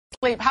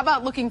How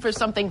about looking for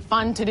something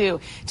fun to do?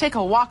 Take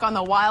a walk on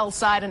the wild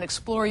side and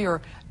explore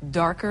your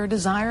darker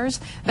desires?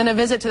 Then a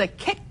visit to the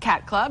Kit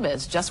Kat Club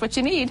is just what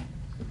you need.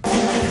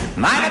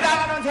 Meine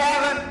Damen und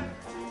Herren,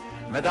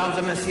 Mesdames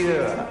et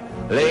Messieurs,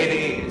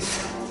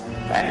 ladies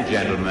and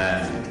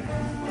gentlemen,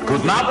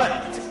 guten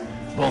Abend,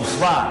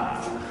 bonsoir,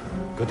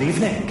 good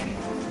evening.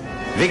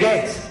 Wie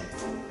geht's?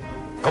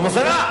 Comment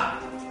ça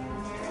va?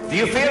 Do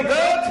you feel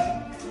good?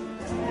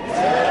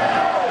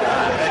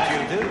 I bet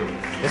you do.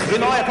 Ich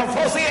bin euer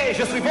Konfessier,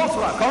 je suis votre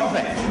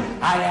compère.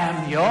 I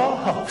am your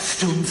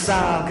host und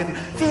sagen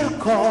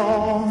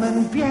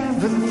willkommen,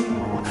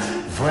 bienvenue,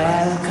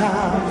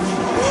 welcome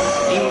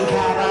in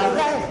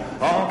Cabaret,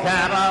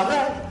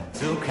 Cabaret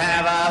to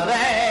Cabaret.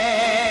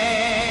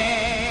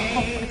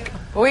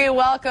 We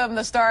welcome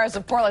the stars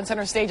of Portland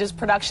Center Stage's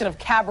production of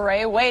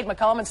Cabaret, Wade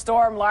McCollum and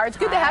Storm Large.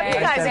 Good to have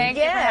you guys Thank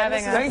you for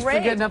having us. Thanks for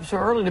getting up so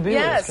early to be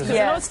with us. Yes, because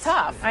I know it's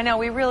tough. I know,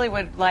 we really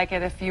would like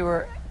it if you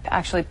were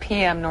actually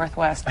PM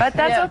Northwest, but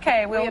that's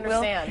okay. We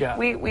understand.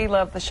 We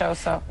love the show,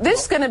 so.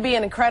 This is going to be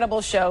an incredible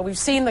show. We've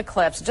seen the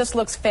clips. It just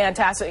looks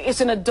fantastic. It's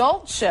an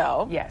adult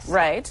show. Yes.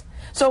 Right?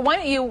 So why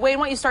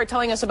don't you start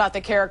telling us about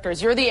the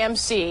characters? You're the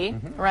MC,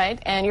 right?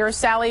 And you're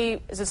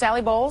Sally, is it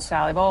Sally Bowles?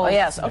 Sally Bowles. Oh,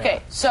 yes. Okay.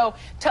 Yeah. So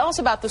tell us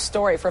about the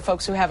story for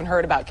folks who haven't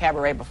heard about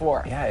Cabaret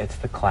before. Yeah, it's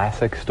the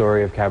classic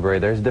story of Cabaret.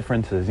 There's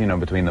differences, you know,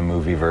 between the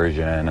movie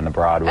version and the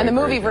Broadway And the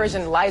movie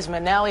version, Liza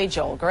Minnelli,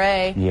 Joel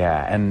Grey.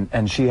 Yeah,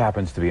 and she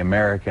happens to be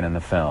American in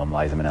the film.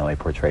 Liza Minnelli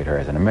portrayed her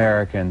as an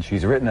American.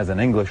 She's written as an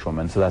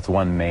Englishwoman, so that's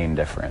one main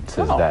difference,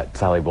 is that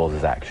Sally Bowles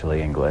is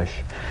actually English.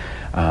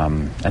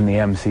 And the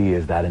MC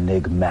is that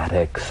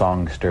enigmatic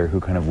songster who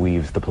kind of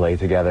weaves the play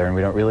together, and we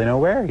don't really know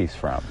where he's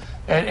from.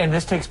 And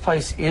this takes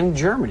place in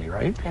Germany,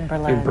 right? In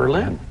Berlin. In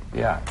Berlin,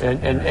 yeah.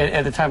 And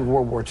at the time of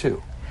World War II.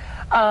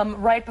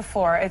 Right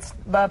before. It's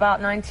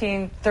about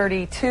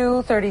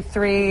 1932,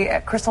 33.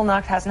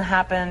 Kristallnacht hasn't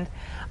happened.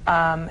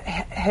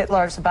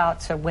 Hitler's about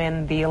to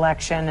win the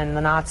election, and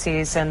the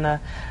Nazis and the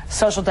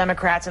Social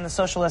Democrats and the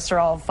Socialists are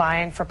all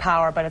vying for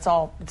power, but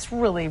it's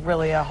really,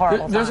 really a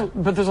horrible time.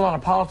 But there's a lot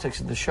of politics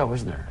in the show,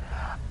 isn't there?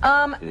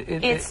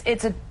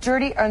 It's a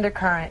dirty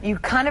undercurrent. You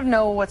kind of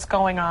know what's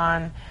going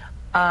on,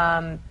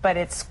 but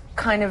it's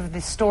kind of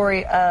the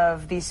story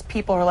of these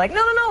people who are like,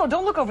 no,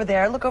 don't look over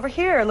there, look over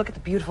here, look at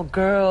the beautiful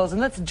girls, and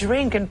let's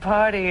drink and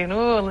party, and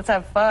ooh, let's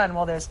have fun.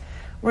 Well, there's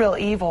real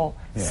evil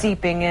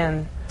seeping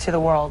in to the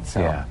world.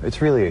 So. Yeah,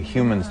 it's really a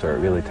human story. It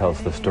really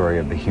tells the story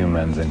of the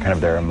humans and kind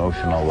of their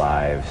emotional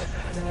lives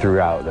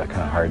throughout that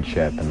kind of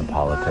hardship and the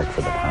politics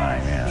of the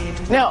time. Yeah.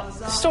 Now,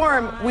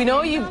 Storm, we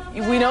know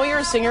you're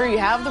a singer. You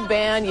have the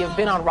band. You've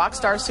been on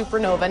Rockstar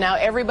Supernova. Now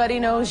everybody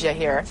knows you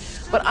here.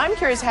 But I'm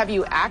curious, have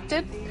you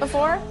acted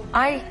before?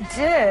 I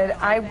did.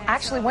 I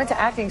actually went to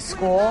acting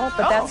school,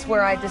 but that's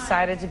where I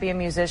decided to be a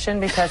musician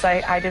because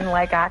I didn't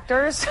like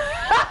actors.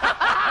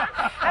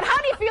 And how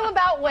do you feel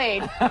about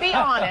Wade? Be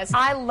honest.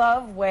 I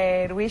love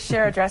Wade. We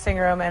share a dressing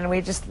room, and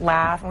we just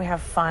laugh and we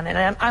have fun.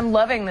 And I'm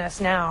loving this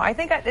now. I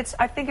think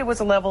it was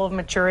a level of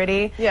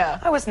maturity. Yeah.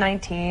 I was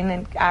 19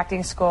 in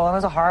acting school. I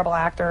was a horrible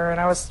actor, and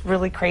I was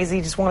really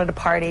crazy. Just wanted to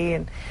party,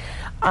 and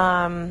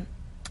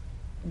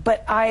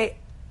but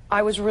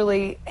I was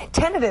really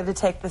tentative to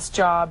take this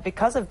job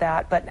because of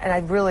that, and I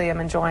really am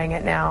enjoying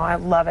it now. I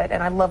love it,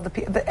 and I love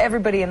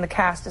everybody in the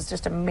cast is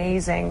just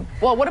amazing.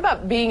 Well, what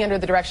about being under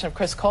the direction of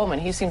Chris Coleman?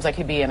 He seems like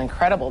he'd be an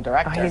incredible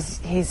director.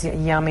 Oh, he's a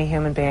yummy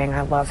human being.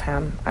 I love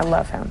him. I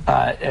love him.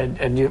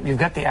 And you've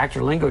got the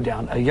actor lingo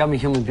down. A yummy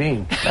human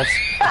being.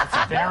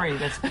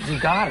 You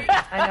got it.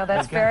 I know,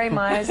 that's very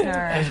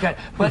Meisner.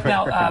 But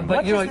now,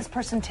 what does this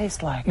person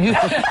taste like?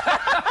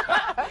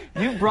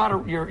 You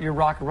brought your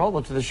rock and roll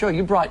to the show.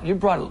 You brought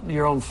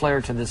your own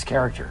flair to this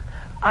character.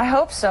 I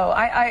hope so.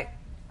 I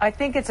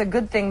think it's a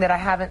good thing that I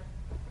haven't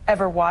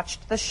ever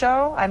watched the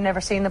show. I've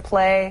never seen the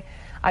play.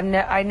 I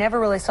never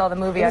really saw the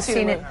movie. I've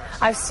seen it.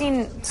 I've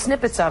seen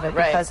snippets of it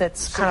because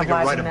it's kind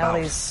of Liza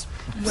Minnelli's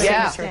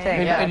signature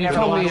thing. And you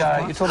told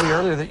me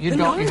earlier that you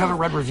haven't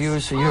read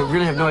reviews, so you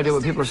really have no idea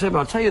what people are saying. But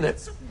I'll tell you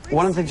that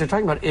one of the things they're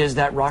talking about is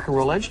that rock and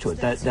roll edge to it,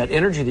 that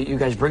energy that you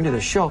guys bring to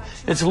the show.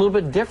 It's a little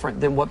bit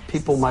different than what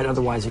people might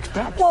otherwise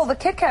expect. Well, the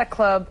Kit Kat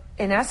Club,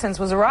 in essence,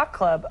 was a rock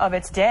club of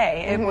its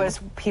day. It was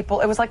it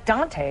was like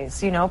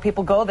Dante's, you know,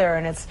 people go there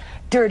and it's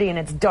dirty and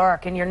it's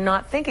dark and you're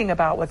not thinking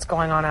about what's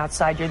going on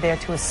outside. You're there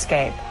to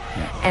escape.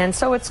 And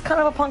so it's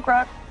kind of a punk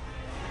rock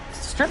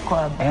strip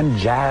club. And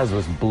jazz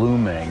was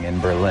blooming in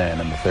Berlin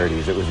in the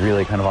 30s. It was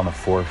really kind of on the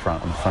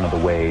forefront, in front of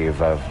the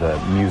wave of the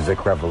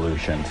music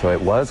revolution. So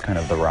it was kind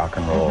of the rock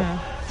and roll,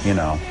 you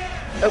know.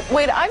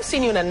 Wade, I've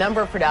seen you in a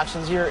number of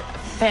productions. You're a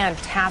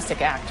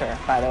fantastic actor,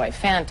 by the way,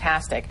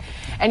 fantastic.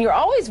 And you're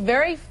always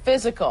very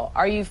physical.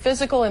 Are you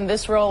physical in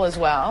this role as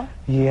well?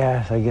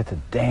 Yes, I get to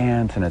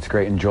dance, and it's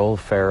great. And Joel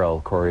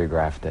Farrell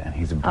choreographed it, and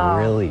he's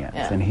brilliant.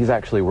 And he's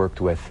actually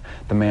worked with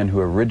the man who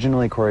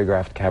originally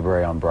choreographed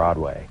Cabaret on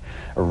Broadway,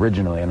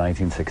 originally in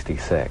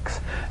 1966.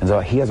 And so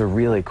he has a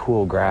really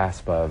cool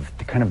grasp of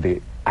kind of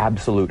the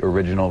absolute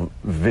original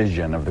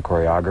vision of the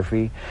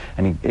choreography,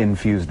 and he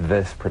infused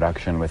this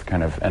production with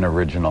kind of an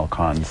original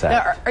concept.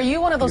 Now, are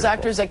you one of those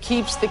actors that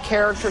keeps the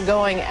character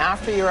going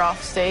after you're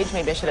off stage?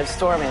 Maybe I should have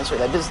Storm answer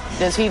that.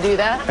 Does he do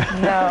that?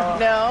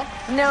 No.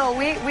 No,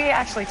 we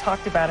actually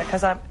talked about it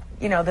because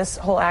this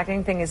whole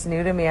acting thing is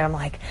new to me. And I'm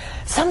like,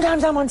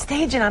 sometimes I'm on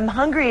stage and I'm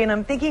hungry and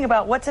I'm thinking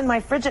about what's in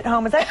my fridge at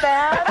home. Is that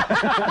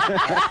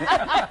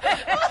bad?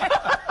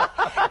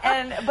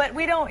 But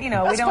we don't,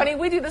 That's funny.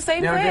 We do the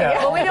same thing.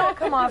 Well, we don't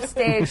come off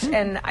stage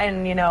and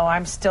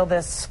I'm still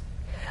this.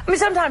 I mean,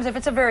 sometimes if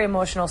it's a very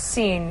emotional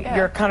scene,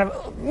 you're kind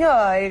of, you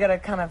got to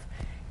kind of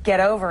get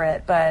over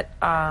it. But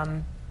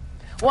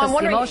well, I'm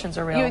wondering, the emotions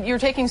are real. You're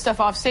taking stuff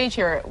off stage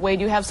here.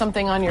 Wade, you have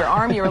something on your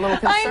arm you're a little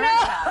concerned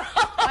about.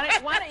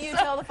 Why don't you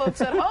tell the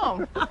folks at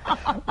home?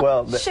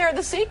 Well, share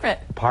the secret.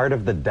 Part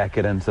of the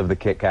decadence of the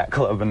Kit Kat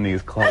Club and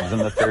these clubs in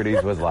the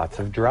 30s was lots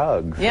of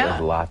drugs. Yeah.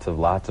 It was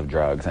lots of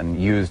drugs,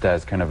 and used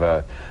as kind of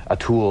a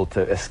tool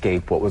to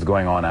escape what was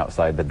going on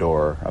outside the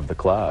door of the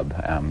club.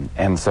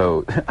 And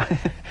so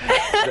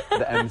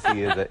the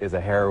MC is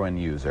a heroin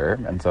user,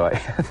 and so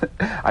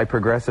I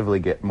progressively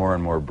get more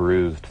and more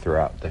bruised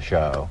throughout the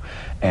show.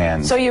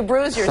 And so you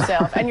bruise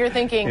yourself, and you're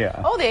thinking,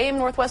 oh, the AM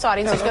Northwest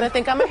audience is going to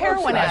think I'm a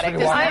heroin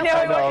addict. I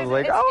know. I was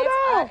like,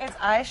 oh no! It's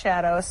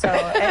eyeshadow, so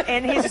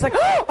and he's just like,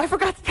 oh, I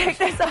forgot to take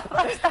this off.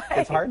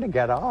 It's hard to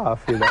get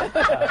off,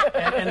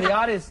 And the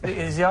audience,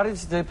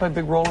 they play a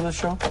big role in this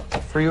show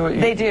for you?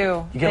 They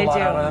do. You get a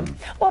lot out of them?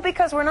 Well,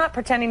 because we're not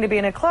pretending to be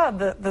in a club.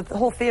 The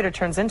whole theater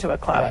turns into a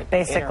club,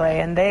 basically.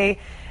 And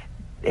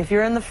if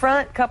you're in the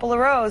front couple of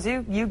rows,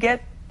 you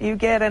get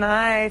an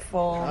eye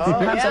full,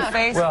 sometimes a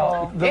face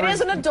full. It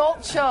is an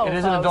adult show. It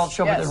is an adult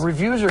show, but the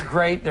reviews are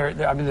great.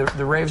 I mean,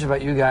 the raves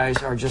about you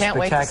guys are just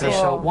spectacular.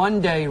 So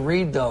one day,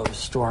 read those,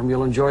 Storm.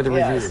 You'll enjoy the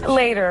reviews.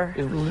 Later.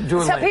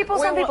 Some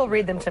people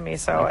read them to me.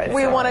 So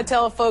we want to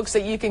tell folks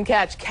that you can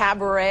catch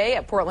Cabaret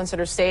at Portland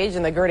Center Stage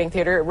in the Girding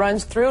Theater. It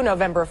runs through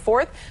November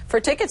 4th.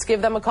 For tickets,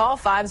 give them a call,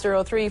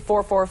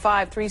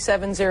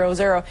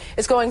 503-445-3700.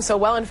 It's going so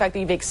well, in fact, that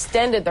you've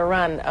extended the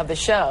run of the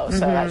show, so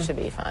that should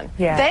be fun.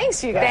 Yeah.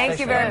 Thanks, you guys. Thank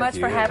you very much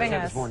for having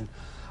us.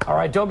 All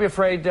right, don't be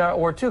afraid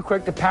or too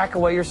quick to pack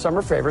away your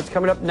summer favorites.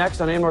 Coming up next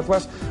on AM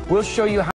Northwest, we'll show you how